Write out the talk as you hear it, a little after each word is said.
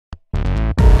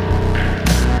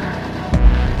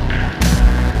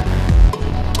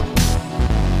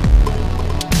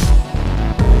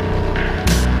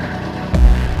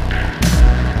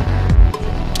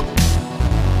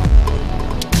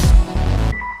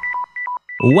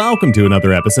Welcome to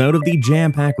another episode of the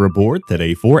Jampack Report,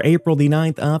 today for April the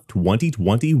 9th of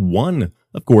 2021.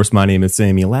 Of course, my name is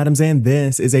Samuel Adams, and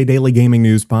this is a daily gaming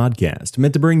news podcast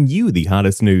meant to bring you the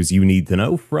hottest news you need to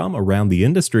know from around the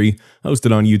industry.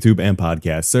 Hosted on YouTube and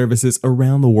podcast services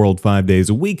around the world 5 days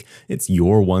a week, it's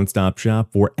your one-stop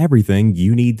shop for everything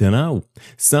you need to know.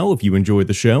 So if you enjoyed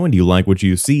the show and you like what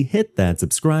you see, hit that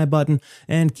subscribe button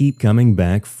and keep coming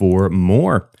back for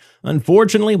more.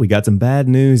 Unfortunately, we got some bad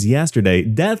news yesterday.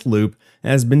 Deathloop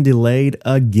has been delayed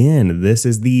again. This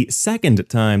is the second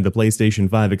time the PlayStation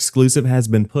 5 exclusive has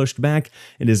been pushed back.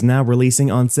 It is now releasing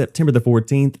on September the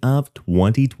 14th of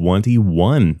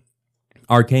 2021.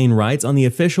 Arcane writes on the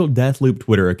official Deathloop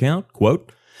Twitter account,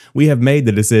 quote, "We have made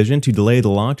the decision to delay the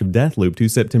launch of Deathloop to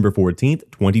September 14th,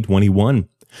 2021.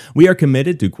 We are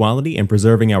committed to quality and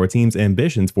preserving our team's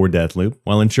ambitions for Deathloop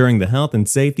while ensuring the health and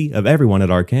safety of everyone at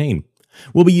Arcane.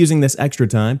 We'll be using this extra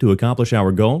time to accomplish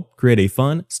our goal, create a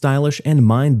fun, stylish, and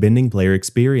mind-bending player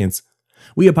experience.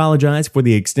 We apologize for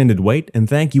the extended wait and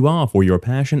thank you all for your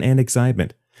passion and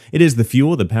excitement. It is the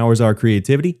fuel that powers our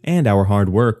creativity and our hard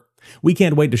work. We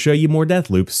can't wait to show you more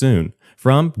Deathloop soon."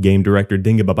 From game director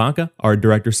Dinga Babaka, art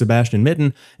director Sebastian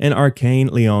Mitten, and Arcane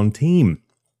Leon team.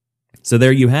 So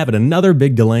there you have it, another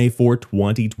big delay for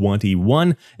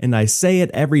 2021, and I say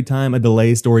it every time a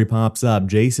delay story pops up.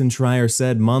 Jason Schreier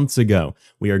said months ago,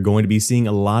 we are going to be seeing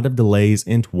a lot of delays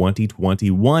in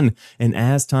 2021, and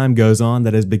as time goes on,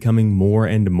 that is becoming more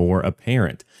and more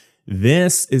apparent.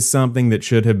 This is something that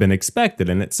should have been expected,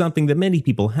 and it's something that many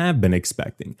people have been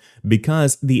expecting,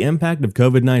 because the impact of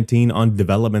COVID-19 on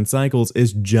development cycles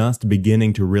is just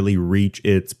beginning to really reach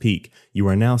its peak. You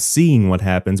are now seeing what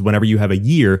happens whenever you have a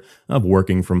year of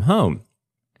working from home.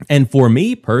 And for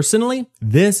me personally,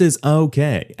 this is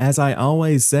okay. As I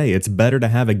always say, it's better to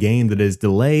have a game that is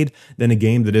delayed than a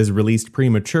game that is released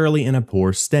prematurely in a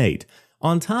poor state.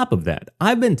 On top of that,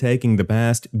 I've been taking the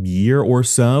past year or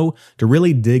so to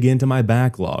really dig into my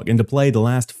backlog and to play the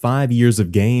last 5 years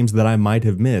of games that I might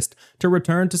have missed, to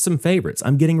return to some favorites.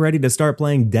 I'm getting ready to start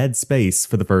playing Dead Space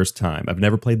for the first time. I've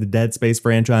never played the Dead Space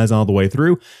franchise all the way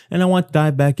through, and I want to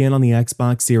dive back in on the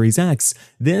Xbox Series X.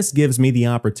 This gives me the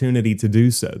opportunity to do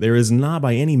so. There is not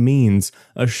by any means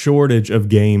a shortage of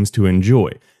games to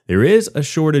enjoy. There is a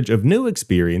shortage of new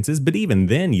experiences, but even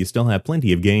then, you still have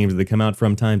plenty of games that come out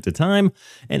from time to time.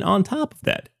 And on top of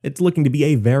that, it's looking to be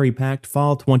a very packed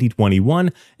fall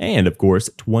 2021 and, of course,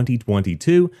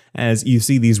 2022 as you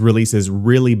see these releases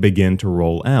really begin to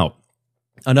roll out.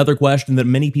 Another question that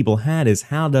many people had is,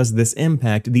 how does this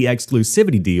impact the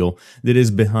exclusivity deal that is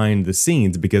behind the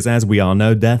scenes? Because as we all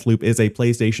know, Deathloop is a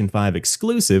PlayStation 5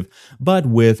 exclusive, but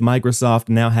with Microsoft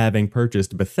now having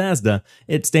purchased Bethesda,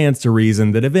 it stands to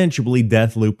reason that eventually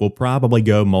Deathloop will probably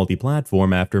go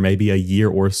multi-platform after maybe a year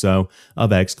or so of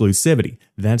exclusivity.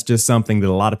 That's just something that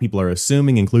a lot of people are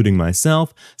assuming, including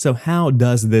myself. So how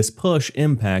does this push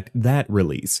impact that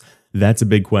release? That's a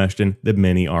big question that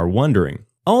many are wondering.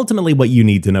 Ultimately, what you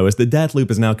need to know is that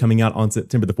Deathloop is now coming out on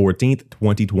September the 14th,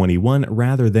 2021,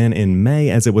 rather than in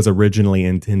May as it was originally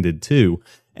intended to.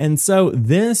 And so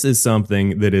this is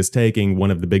something that is taking one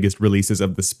of the biggest releases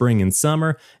of the spring and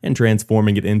summer and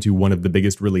transforming it into one of the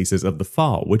biggest releases of the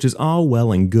fall, which is all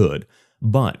well and good.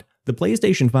 But the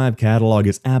PlayStation 5 catalog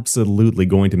is absolutely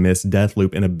going to miss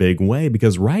Deathloop in a big way,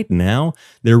 because right now,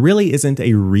 there really isn't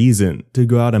a reason to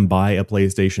go out and buy a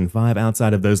PlayStation 5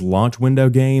 outside of those launch window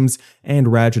games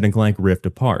and Ratchet & Clank Rift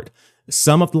Apart.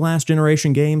 Some of the last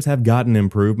generation games have gotten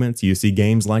improvements. You see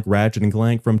games like Ratchet &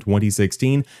 Clank from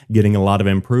 2016 getting a lot of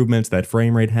improvements. That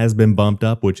frame rate has been bumped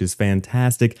up, which is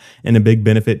fantastic and a big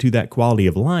benefit to that quality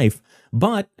of life.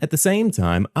 But at the same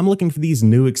time, I'm looking for these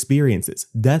new experiences.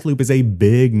 Deathloop is a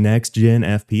big next-gen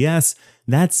FPS.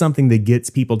 That's something that gets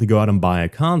people to go out and buy a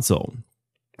console.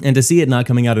 And to see it not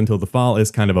coming out until the fall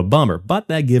is kind of a bummer, but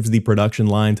that gives the production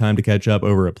line time to catch up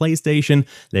over a PlayStation.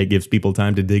 That gives people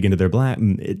time to dig into their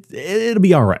it'll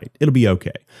be all right. It'll be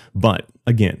okay. But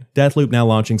again, Deathloop now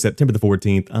launching September the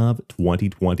 14th of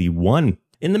 2021.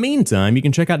 In the meantime, you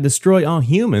can check out Destroy All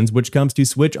Humans, which comes to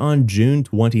Switch on June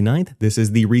 29th. This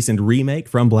is the recent remake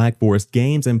from Black Forest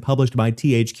Games and published by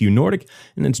THQ Nordic,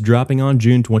 and it's dropping on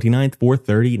June 29th for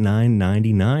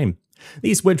 $39.99.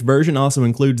 The Switch version also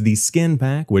includes the skin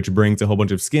pack, which brings a whole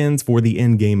bunch of skins for the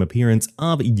in-game appearance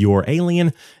of your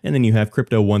alien, and then you have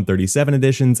Crypto 137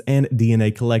 editions and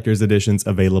DNA Collector's editions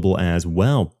available as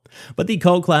well. But the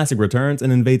cult classic returns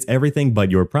and invades everything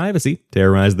but your privacy,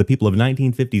 terrorize the people of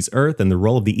 1950s Earth in the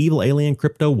role of the evil alien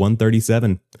Crypto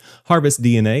 137. Harvest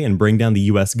DNA and bring down the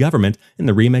US government in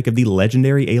the remake of the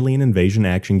legendary Alien Invasion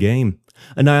action game.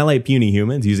 Annihilate puny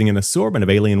humans using an assortment of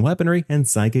alien weaponry and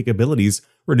psychic abilities.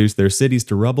 Reduce their cities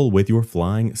to rubble with your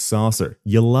flying saucer.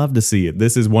 You'll love to see it.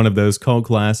 This is one of those cult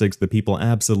classics that people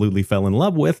absolutely fell in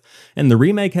love with, and the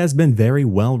remake has been very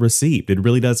well received. It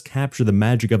really does capture the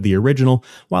magic of the original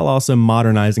while also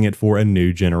modernizing it for a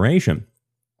new generation.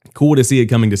 Cool to see it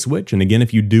coming to Switch, and again,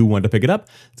 if you do want to pick it up,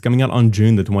 it's coming out on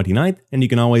June the 29th, and you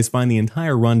can always find the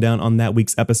entire rundown on that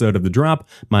week's episode of The Drop,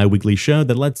 my weekly show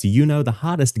that lets you know the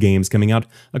hottest games coming out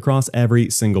across every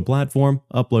single platform,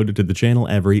 uploaded to the channel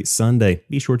every Sunday.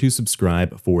 Be sure to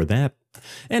subscribe for that.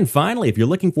 And finally, if you're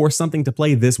looking for something to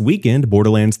play this weekend,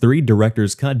 Borderlands 3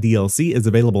 Director's Cut DLC is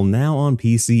available now on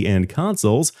PC and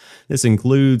consoles. This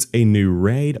includes a new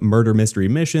raid, murder mystery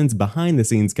missions,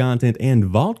 behind-the-scenes content, and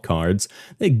vault cards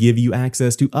that give you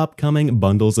access to upcoming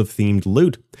bundles of themed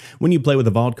loot. When you play with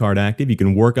a vault card active, you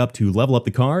can work up to level up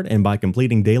the card, and by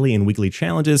completing daily and weekly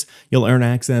challenges, you'll earn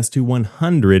access to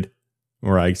 100,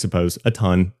 or I suppose a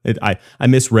ton. I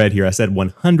misread here. I said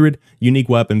 100 unique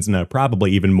weapons. No,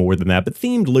 probably even more than that. But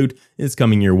themed loot is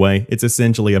coming your way. It's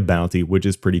essentially a bounty, which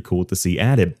is pretty cool to see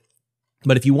added.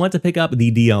 But if you want to pick up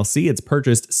the DLC, it's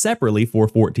purchased separately for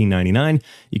 $14.99.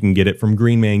 You can get it from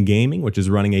Green Man Gaming, which is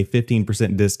running a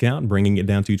 15% discount, bringing it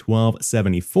down to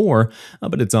 $12.74.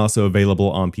 But it's also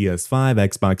available on PS5,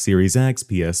 Xbox Series X,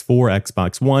 PS4,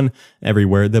 Xbox One,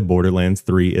 everywhere that Borderlands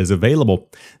 3 is available.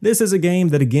 This is a game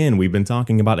that, again, we've been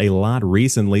talking about a lot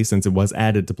recently since it was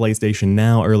added to PlayStation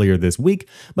Now earlier this week,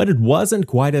 but it wasn't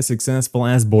quite as successful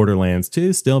as Borderlands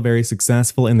 2, still very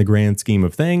successful in the grand scheme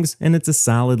of things, and it's a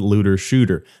solid looter shooter.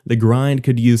 The grind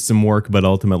could use some work, but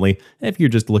ultimately, if you're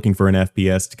just looking for an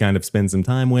FPS to kind of spend some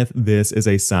time with, this is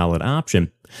a solid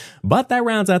option. But that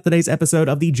rounds out today's episode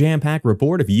of the Jampack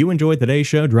Report. If you enjoyed today's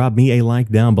show, drop me a like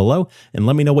down below and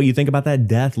let me know what you think about that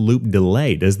Deathloop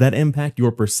delay. Does that impact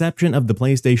your perception of the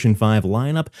PlayStation 5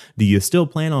 lineup? Do you still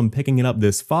plan on picking it up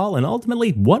this fall? And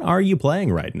ultimately, what are you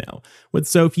playing right now? With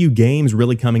so few games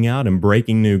really coming out and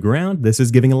breaking new ground, this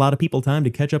is giving a lot of people time to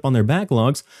catch up on their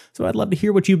backlogs, so I'd love to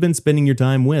hear what you've been spending your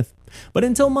time with. But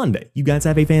until Monday, you guys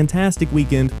have a fantastic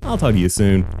weekend. I'll talk to you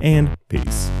soon, and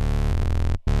peace.